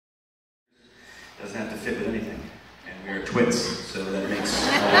fit with anything. And we are twins, so that makes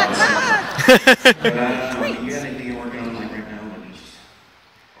a lot of sense. But you got anything you're working on like right now?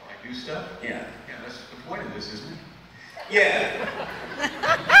 I do stuff? Yeah. Yeah, that's the point of this, isn't it? Yeah.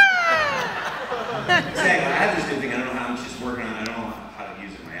 Exactly. I have this new thing. I don't know how I'm just working on. I don't know how to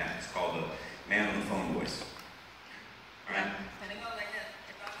use it in my app. It's called the man on the phone voice. All right.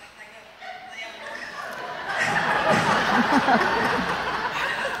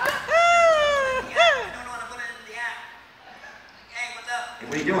 Hey,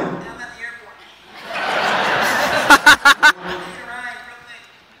 what are you doing? I'm at the airport.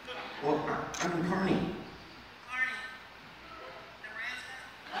 Well, I'm in Kearney. Kearney. Nebraska?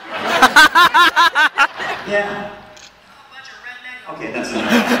 Yeah. A bunch of rednecks. Okay, that's enough.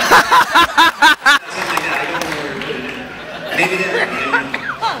 That's something that I don't know where to put it in. Maybe there.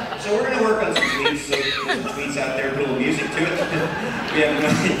 So we're going to work on some tweets. So there's some tweets out there, put a little music to it. We have no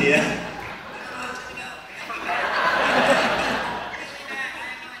idea.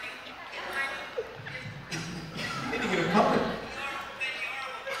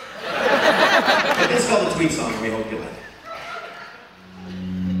 It's called a tweet song, and we hope you like it.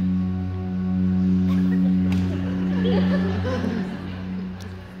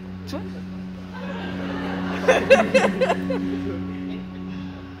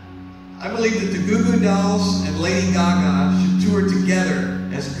 I believe that the Goo Goo Dolls and Lady Gaga should tour together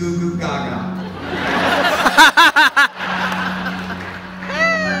as Goo Goo Gaga.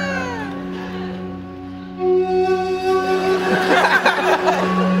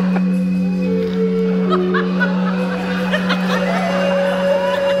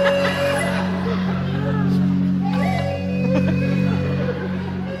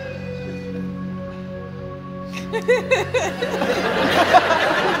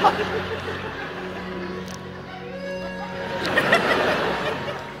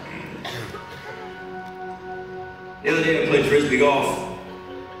 The other day I played frisbee golf,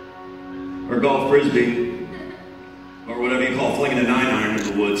 or golf frisbee, or whatever you call flinging a 9-iron in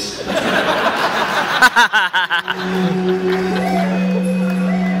the woods.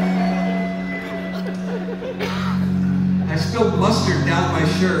 I spilled mustard down my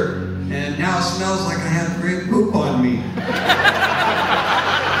shirt, and now it smells like I have great poop on me.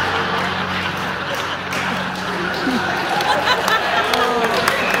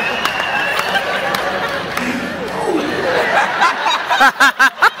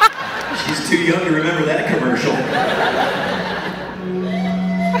 She's too young to remember that commercial.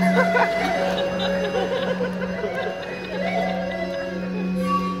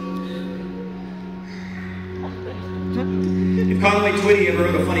 If Conway Twitty ever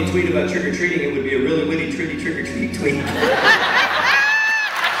wrote a funny tweet about trick-or-treating, it would be a really witty, trick-or-treat tweet.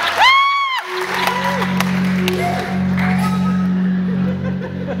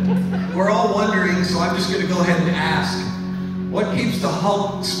 We're all wondering, so I'm just going to go ahead and ask. What keeps the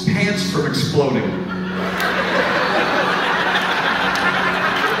Hulk's pants from exploding?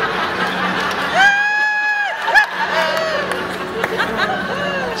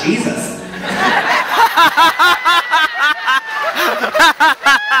 Jesus.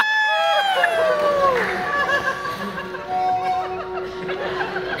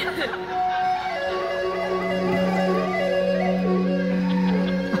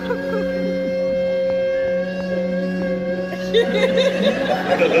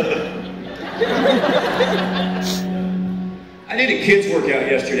 I did a kids workout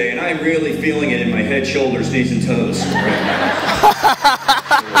yesterday, and I'm really feeling it in my head, shoulders, knees, and toes right now.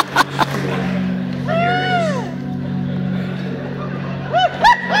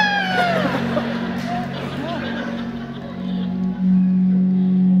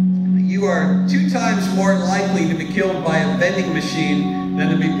 You are 2 times more likely to be killed by a vending machine than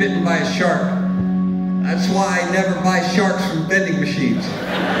to be bitten by a shark. That's why I never buy sharks from vending machines.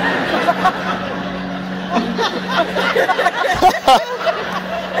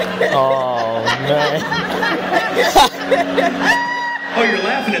 Oh, man. Oh, you're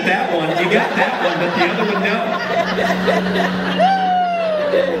laughing at that one. You got that one, but the other one, no.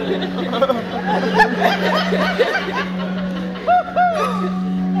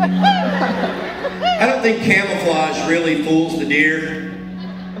 I don't think camouflage really fools the deer.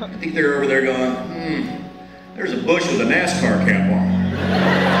 I think they're over there going, there's a bush with a NASCAR cap on.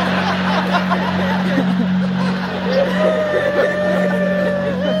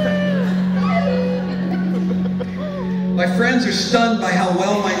 My friends are stunned by how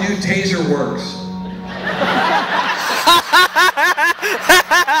well my new taser works.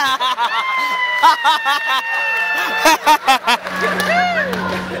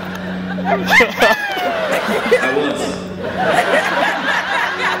 I was.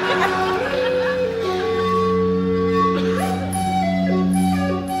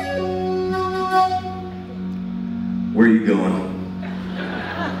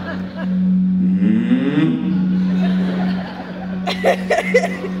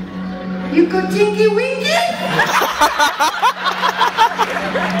 You go tinky winky?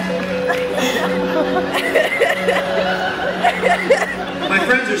 My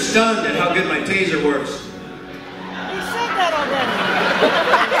friends are stunned at how good my taser works. You said that already.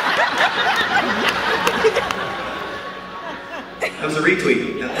 That was a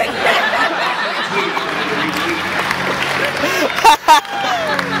retweet.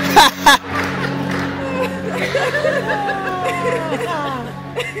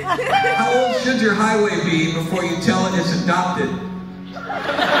 How old should your highway be before you tell it it's adopted?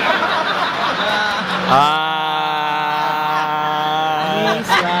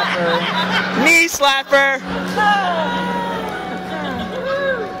 Knee slapper.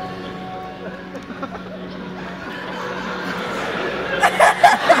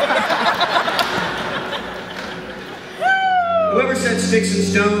 Whoever said sticks and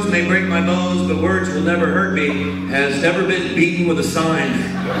stones may break my bones, but words will never hurt me, has never been beaten with a sign.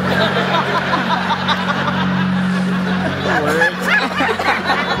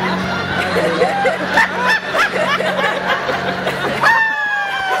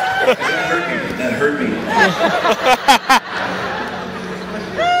 That hurt me.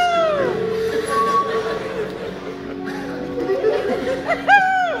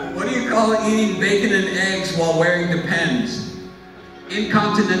 What do you call eating bacon and eggs while wearing Depends?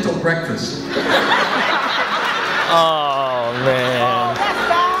 Incontinental breakfast. Oh, man.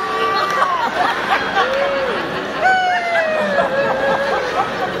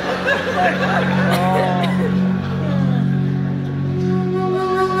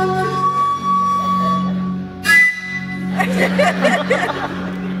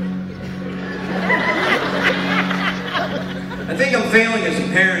 I think I'm failing as a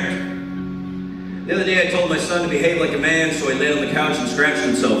parent. The other day I told my son to behave like a man, so he lay on the couch and scratched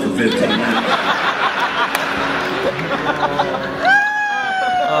himself for 15 minutes.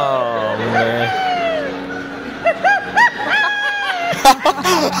 Oh, man.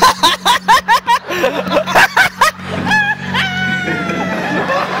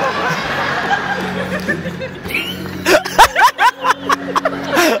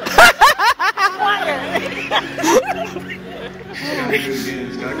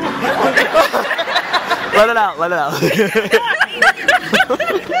 Let it out, let it out.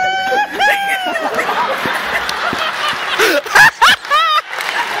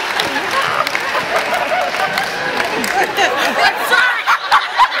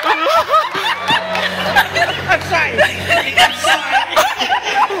 I'm sorry.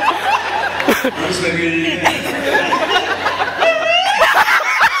 I'm just gonna get it again.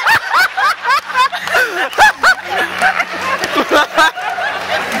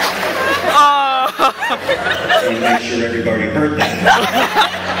 So you make sure everybody heard that.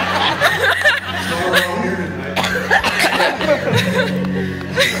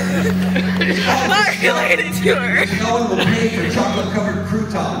 Not related to her. No one will pay for chocolate-covered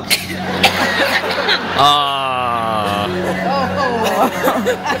croutons.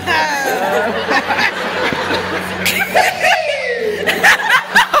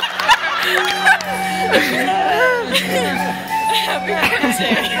 Happy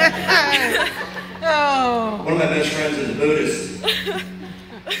birthday. Oh. One of my best friends is a Buddhist.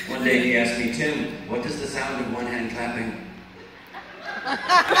 One day he asked me, Tim, what does the sound of one hand clapping?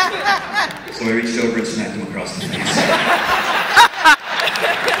 So I reached over and smacked him across the face.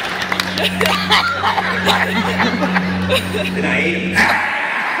 Then I ate him.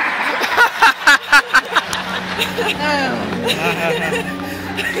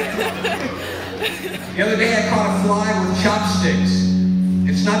 The other day I caught a fly with chopsticks.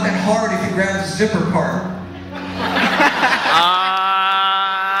 It's not that hard if you grab the zipper part.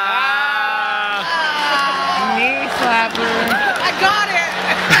 Knee slapper. I got it.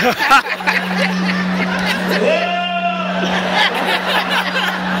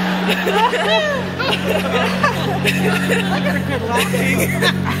 I got a good laughing.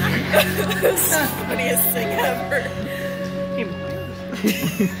 This is the funniest thing ever.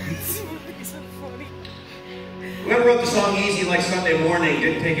 Whoever wrote the song Easy Like Sunday Morning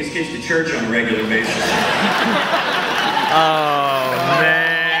didn't take his kids to church on a regular basis. Oh,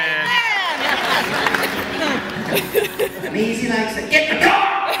 man. I'm easy like to get the car!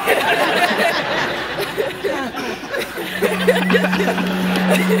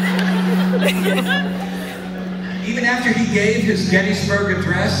 Even after he gave his Gettysburg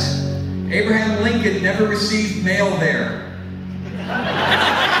Address, Abraham Lincoln never received mail there.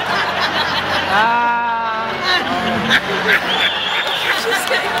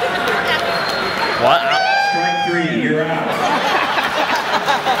 What? Strike three, you're out.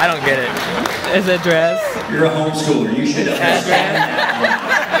 I don't get it. It's a dress. You're a homeschooler. You should understand.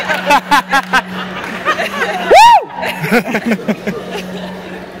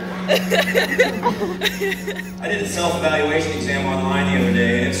 I did a self-evaluation exam online the other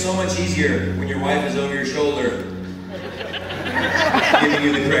day, and it's so much easier when your wife is over your shoulder giving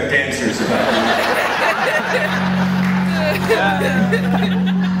you the correct answers about it.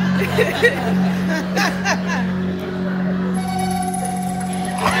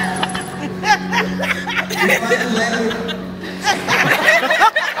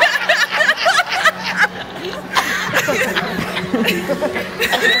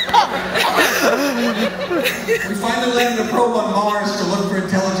 We finally landed a probe on Mars to look for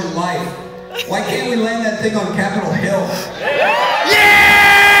intelligent life. Why can't we land that thing on Capitol Hill?